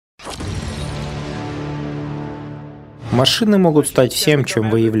Машины могут стать всем, чем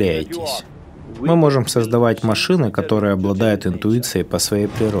вы являетесь. Мы можем создавать машины, которые обладают интуицией по своей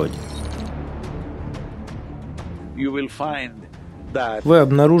природе. Вы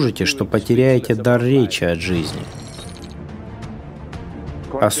обнаружите, что потеряете дар речи от жизни.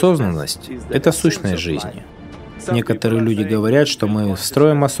 Осознанность — это сущность жизни. Некоторые люди говорят, что мы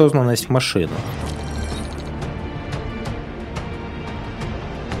встроим осознанность в машину.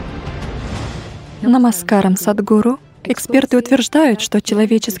 Намаскарам, Садгуру. Эксперты утверждают, что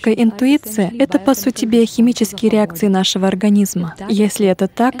человеческая интуиция — это, по сути, биохимические реакции нашего организма. Если это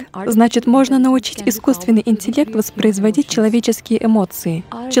так, значит, можно научить искусственный интеллект воспроизводить человеческие эмоции.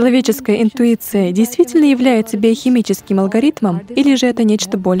 Человеческая интуиция действительно является биохимическим алгоритмом, или же это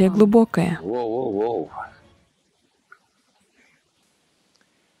нечто более глубокое?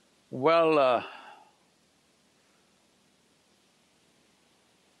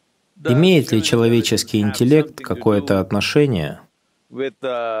 Имеет ли человеческий интеллект какое-то отношение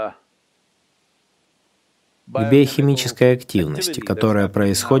к биохимической активности, которая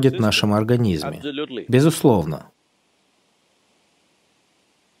происходит в нашем организме? Безусловно.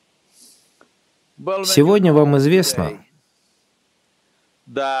 Сегодня вам известно,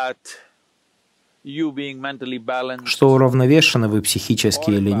 что уравновешены вы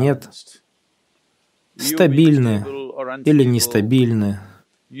психически или нет, стабильны или нестабильны,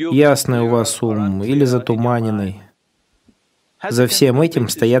 ясный у вас ум или затуманенный. За всем этим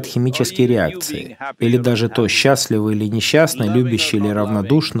стоят химические реакции. Или даже то, счастливы или несчастны, любящий или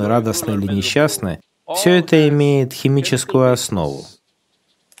равнодушны, радостны или несчастны. Все это имеет химическую основу.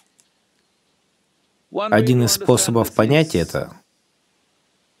 Один из способов понять это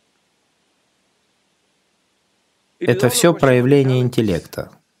все проявление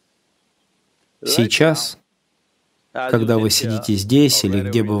интеллекта. Сейчас, когда вы сидите здесь или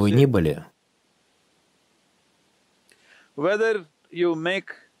где бы вы ни были,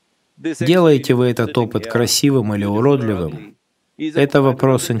 делаете вы этот опыт красивым или уродливым, это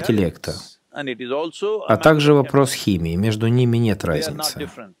вопрос интеллекта, а также вопрос химии, между ними нет разницы.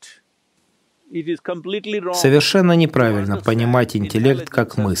 Совершенно неправильно понимать интеллект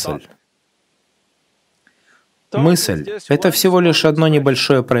как мысль. Мысль — это всего лишь одно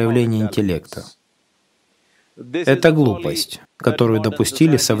небольшое проявление интеллекта. Это глупость, которую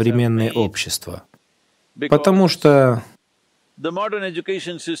допустили современные общества. Потому что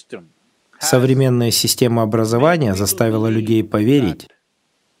современная система образования заставила людей поверить,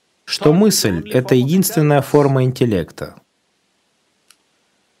 что мысль — это единственная форма интеллекта.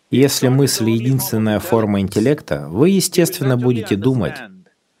 Если мысль — единственная форма интеллекта, вы, естественно, будете думать,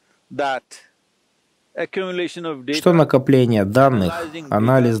 что накопление данных,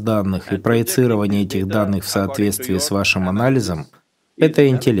 анализ данных и проецирование этих данных в соответствии с вашим анализом — это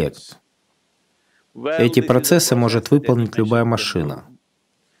интеллект. Эти процессы может выполнить любая машина.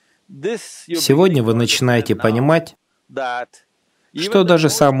 Сегодня вы начинаете понимать, что даже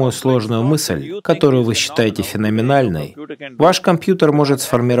самую сложную мысль, которую вы считаете феноменальной, ваш компьютер может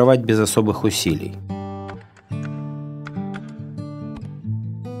сформировать без особых усилий.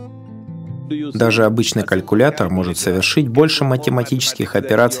 Даже обычный калькулятор может совершить больше математических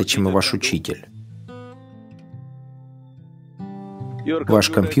операций, чем и ваш учитель. Ваш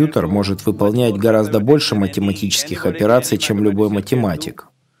компьютер может выполнять гораздо больше математических операций, чем любой математик.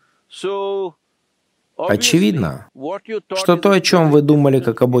 Очевидно, что то, о чем вы думали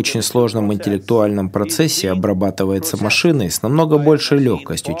как об очень сложном интеллектуальном процессе, обрабатывается машиной с намного большей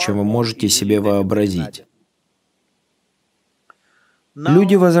легкостью, чем вы можете себе вообразить.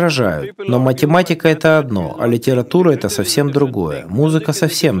 Люди возражают, но математика — это одно, а литература — это совсем другое, музыка —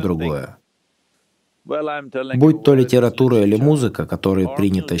 совсем другое. Будь то литература или музыка, которые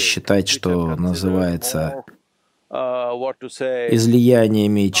принято считать, что называется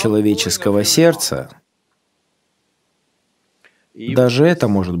излияниями человеческого сердца, даже это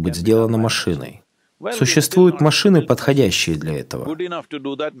может быть сделано машиной. Существуют машины, подходящие для этого.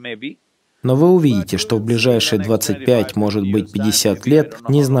 Но вы увидите, что в ближайшие 25, может быть, 50 лет,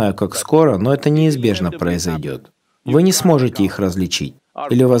 не знаю, как скоро, но это неизбежно произойдет. Вы не сможете их различить.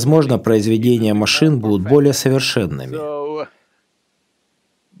 Или, возможно, произведения машин будут более совершенными.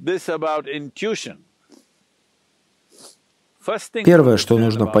 Первое, что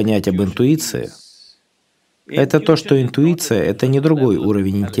нужно понять об интуиции, это то, что интуиция — это не другой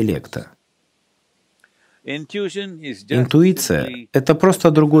уровень интеллекта. Интуиция — это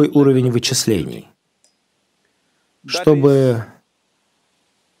просто другой уровень вычислений. Чтобы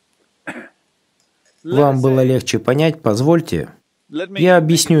вам было легче понять, позвольте, я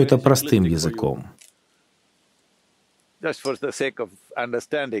объясню это простым языком.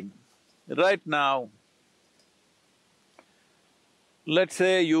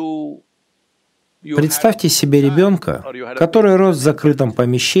 Представьте себе ребенка, который рос в закрытом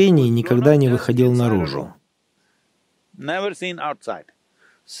помещении и никогда не выходил наружу. Но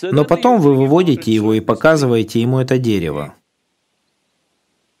потом вы выводите его и показываете ему это дерево.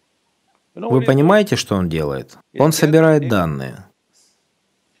 Вы понимаете, что он делает? Он собирает данные.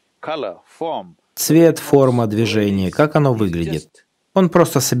 Цвет, форма, движение, как оно выглядит. Он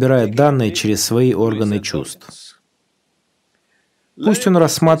просто собирает данные через свои органы чувств. Пусть он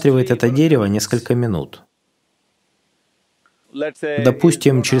рассматривает это дерево несколько минут.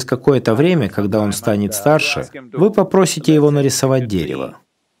 Допустим, через какое-то время, когда он станет старше, вы попросите его нарисовать дерево.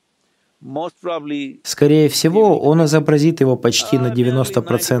 Скорее всего, он изобразит его почти на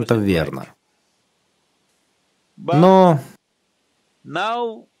 90% верно. Но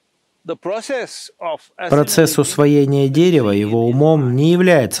процесс усвоения дерева его умом не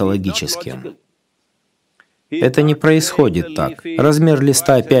является логическим. Это не происходит так. Размер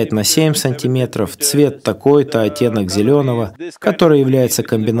листа 5 на 7 сантиметров, цвет такой-то, оттенок зеленого, который является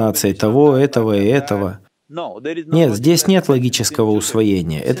комбинацией того, этого и этого. Нет, здесь нет логического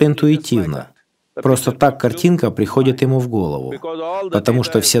усвоения, это интуитивно. Просто так картинка приходит ему в голову, потому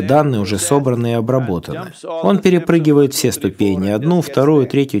что все данные уже собраны и обработаны. Он перепрыгивает все ступени, одну, вторую,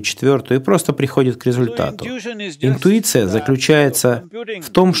 третью, четвертую, и просто приходит к результату. Интуиция заключается в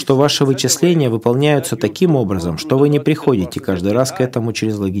том, что ваши вычисления выполняются таким образом, что вы не приходите каждый раз к этому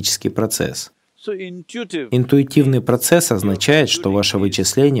через логический процесс. Интуитивный процесс означает, что ваши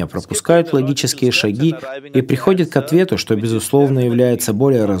вычисления пропускают логические шаги и приходят к ответу, что, безусловно, является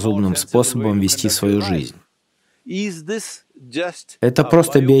более разумным способом вести свою жизнь. Это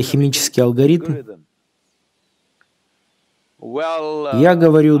просто биохимический алгоритм? Я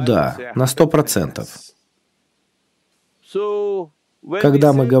говорю «да», на 100%.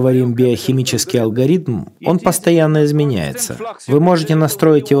 Когда мы говорим «биохимический алгоритм», он постоянно изменяется. Вы можете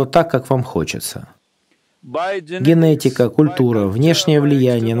настроить его так, как вам хочется. Генетика, культура, внешнее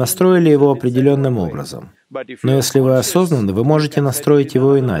влияние настроили его определенным образом. Но если вы осознаны, вы можете настроить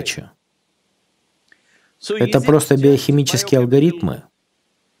его иначе. Это просто биохимические алгоритмы.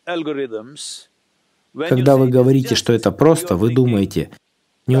 Когда вы говорите, что это просто, вы думаете,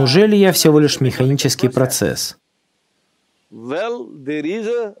 неужели я всего лишь механический процесс?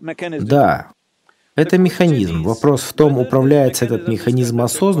 Да, это механизм. Вопрос в том, управляется этот механизм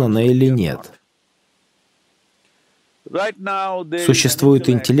осознанно или нет. Существует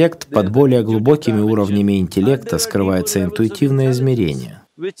интеллект, под более глубокими уровнями интеллекта скрывается интуитивное измерение,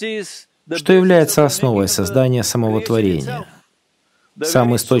 что является основой создания самого творения.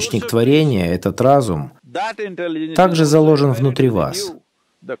 Сам источник творения, этот разум, также заложен внутри вас.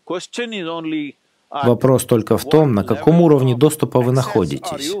 Вопрос только в том, на каком уровне доступа вы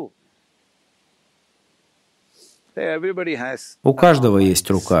находитесь. У каждого есть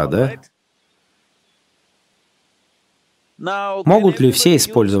рука, да? Могут ли все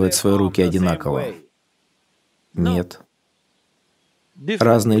использовать свои руки одинаково? Нет.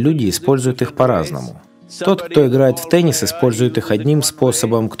 Разные люди используют их по-разному. Тот, кто играет в теннис, использует их одним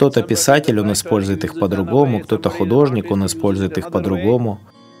способом, кто-то писатель, он использует их по-другому, кто-то художник, он использует их по-другому.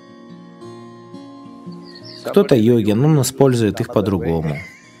 Кто-то йогин, он использует их по-другому.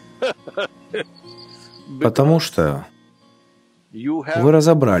 Потому что вы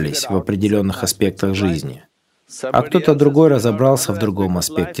разобрались в определенных аспектах жизни, а кто-то другой разобрался в другом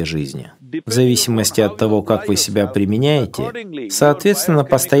аспекте жизни. В зависимости от того, как вы себя применяете, соответственно,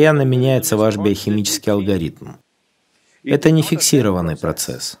 постоянно меняется ваш биохимический алгоритм. Это не фиксированный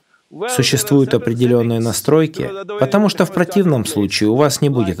процесс. Существуют определенные настройки, потому что в противном случае у вас не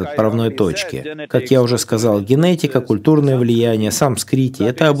будет отправной точки. Как я уже сказал, генетика, культурное влияние, самскрити —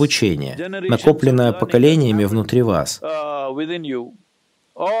 это обучение, накопленное поколениями внутри вас.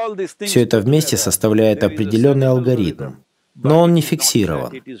 Все это вместе составляет определенный алгоритм. Но он не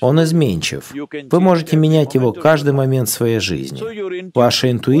фиксирован, он изменчив. Вы можете менять его каждый момент своей жизни.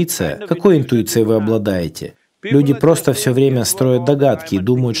 Ваша интуиция, какой интуицией вы обладаете? Люди просто все время строят догадки и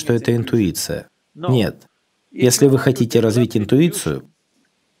думают, что это интуиция. Нет. Если вы хотите развить интуицию,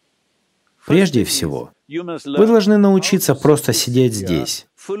 прежде всего, вы должны научиться просто сидеть здесь,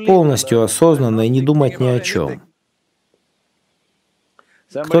 полностью осознанно и не думать ни о чем.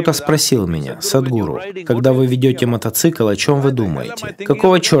 Кто-то спросил меня: «Садгуру, когда вы ведете мотоцикл, о чем вы думаете?»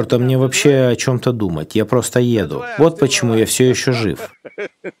 Какого черта мне вообще о чем-то думать? Я просто еду. Вот почему я все еще жив.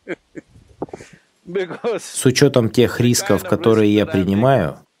 С учетом тех рисков, которые я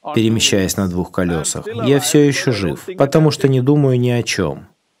принимаю, перемещаясь на двух колесах, я все еще жив, потому что не думаю ни о чем.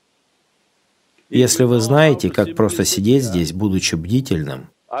 Если вы знаете, как просто сидеть здесь, будучи бдительным,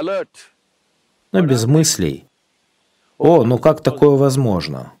 но без мыслей, «О, ну как такое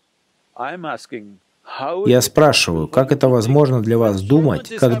возможно?» Я спрашиваю, как это возможно для вас думать,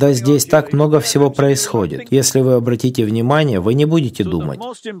 когда здесь так много всего происходит? Если вы обратите внимание, вы не будете думать.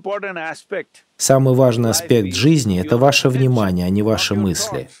 Самый важный аспект жизни — это ваше внимание, а не ваши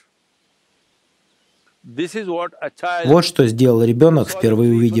мысли. Вот что сделал ребенок,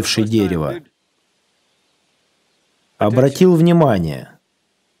 впервые увидевший дерево. Обратил внимание.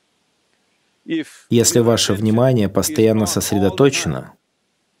 Если ваше внимание постоянно сосредоточено,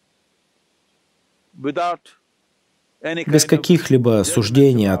 без каких-либо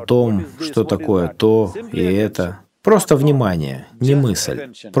суждений о том, что такое то и это, просто внимание, не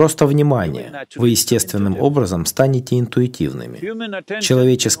мысль, просто внимание, вы естественным образом станете интуитивными.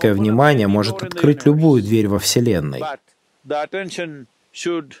 Человеческое внимание может открыть любую дверь во Вселенной.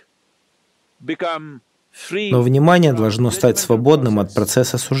 Но внимание должно стать свободным от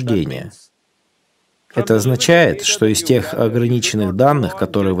процесса суждения. Это означает, что из тех ограниченных данных,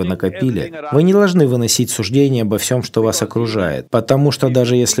 которые вы накопили, вы не должны выносить суждения обо всем, что вас окружает, потому что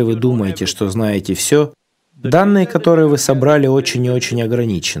даже если вы думаете, что знаете все, данные, которые вы собрали, очень и очень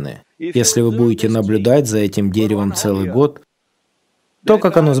ограничены. Если вы будете наблюдать за этим деревом целый год, то,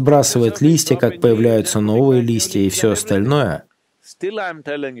 как оно сбрасывает листья, как появляются новые листья и все остальное,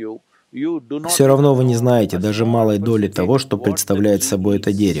 все равно вы не знаете даже малой доли того, что представляет собой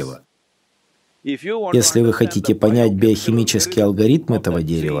это дерево. Если вы хотите понять биохимический алгоритм этого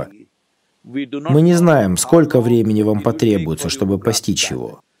дерева, мы не знаем, сколько времени вам потребуется, чтобы постичь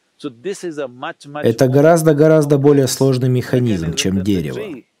его. Это гораздо более сложный механизм, чем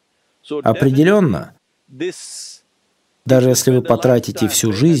дерево. Определенно, даже если вы потратите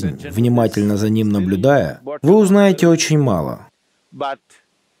всю жизнь, внимательно за ним наблюдая, вы узнаете очень мало.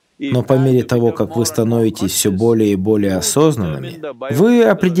 Но по мере того, как вы становитесь все более и более осознанными, вы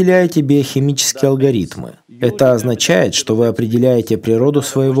определяете биохимические алгоритмы. Это означает, что вы определяете природу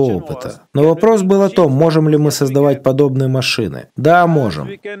своего опыта. Но вопрос был о том, можем ли мы создавать подобные машины. Да, можем.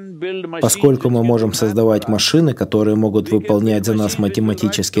 Поскольку мы можем создавать машины, которые могут выполнять за нас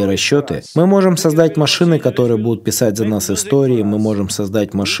математические расчеты, мы можем создать машины, которые будут писать за нас истории, мы можем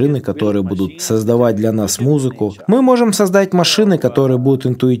создать машины, которые будут создавать для нас музыку, мы можем создать машины, которые будут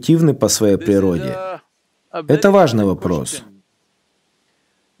интуитивны по своей природе. Это важный вопрос.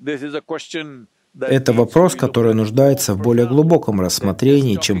 Это вопрос, который нуждается в более глубоком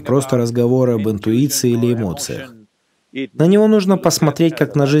рассмотрении, чем просто разговоры об интуиции или эмоциях. На него нужно посмотреть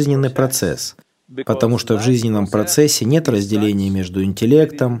как на жизненный процесс, потому что в жизненном процессе нет разделения между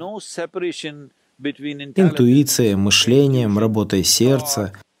интеллектом, интуицией, мышлением, работой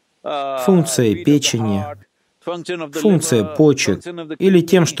сердца, функцией печени, функцией почек или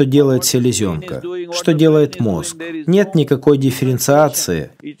тем, что делает селезенка, что делает мозг. Нет никакой дифференциации.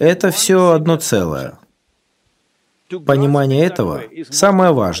 Это все одно целое. Понимание этого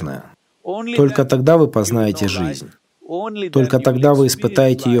самое важное. Только тогда вы познаете жизнь. Только тогда вы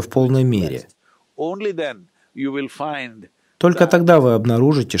испытаете ее в полной мере. Только тогда вы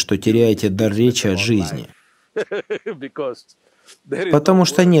обнаружите, что теряете дар речи от жизни. Потому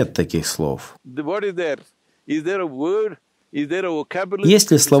что нет таких слов. Есть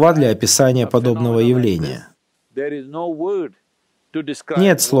ли слова для описания подобного явления?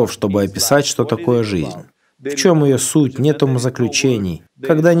 Нет слов, чтобы описать, что такое жизнь. В чем ее суть, нет умозаключений.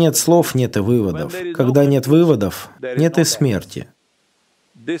 Когда нет слов, нет и выводов. Когда нет выводов, нет и смерти.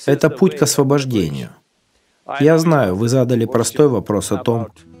 Это путь к освобождению. Я знаю, вы задали простой вопрос о том,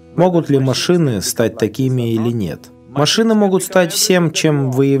 могут ли машины стать такими или нет. Машины могут стать всем,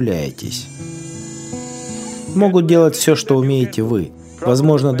 чем вы являетесь. Могут делать все, что умеете вы.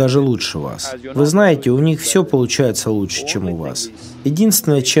 Возможно, даже лучше вас. Вы знаете, у них все получается лучше, чем у вас.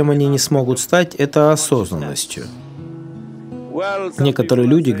 Единственное, чем они не смогут стать, это осознанностью. Некоторые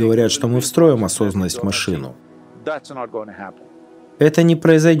люди говорят, что мы встроим осознанность в машину. Это не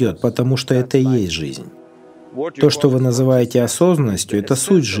произойдет, потому что это и есть жизнь. То, что вы называете осознанностью, это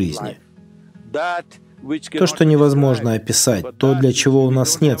суть жизни. То, что невозможно описать, то, для чего у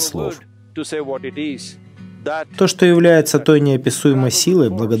нас нет слов. То, что является той неописуемой силой,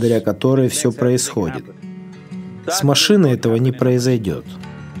 благодаря которой все происходит. С машиной этого не произойдет.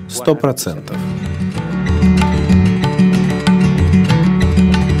 100%.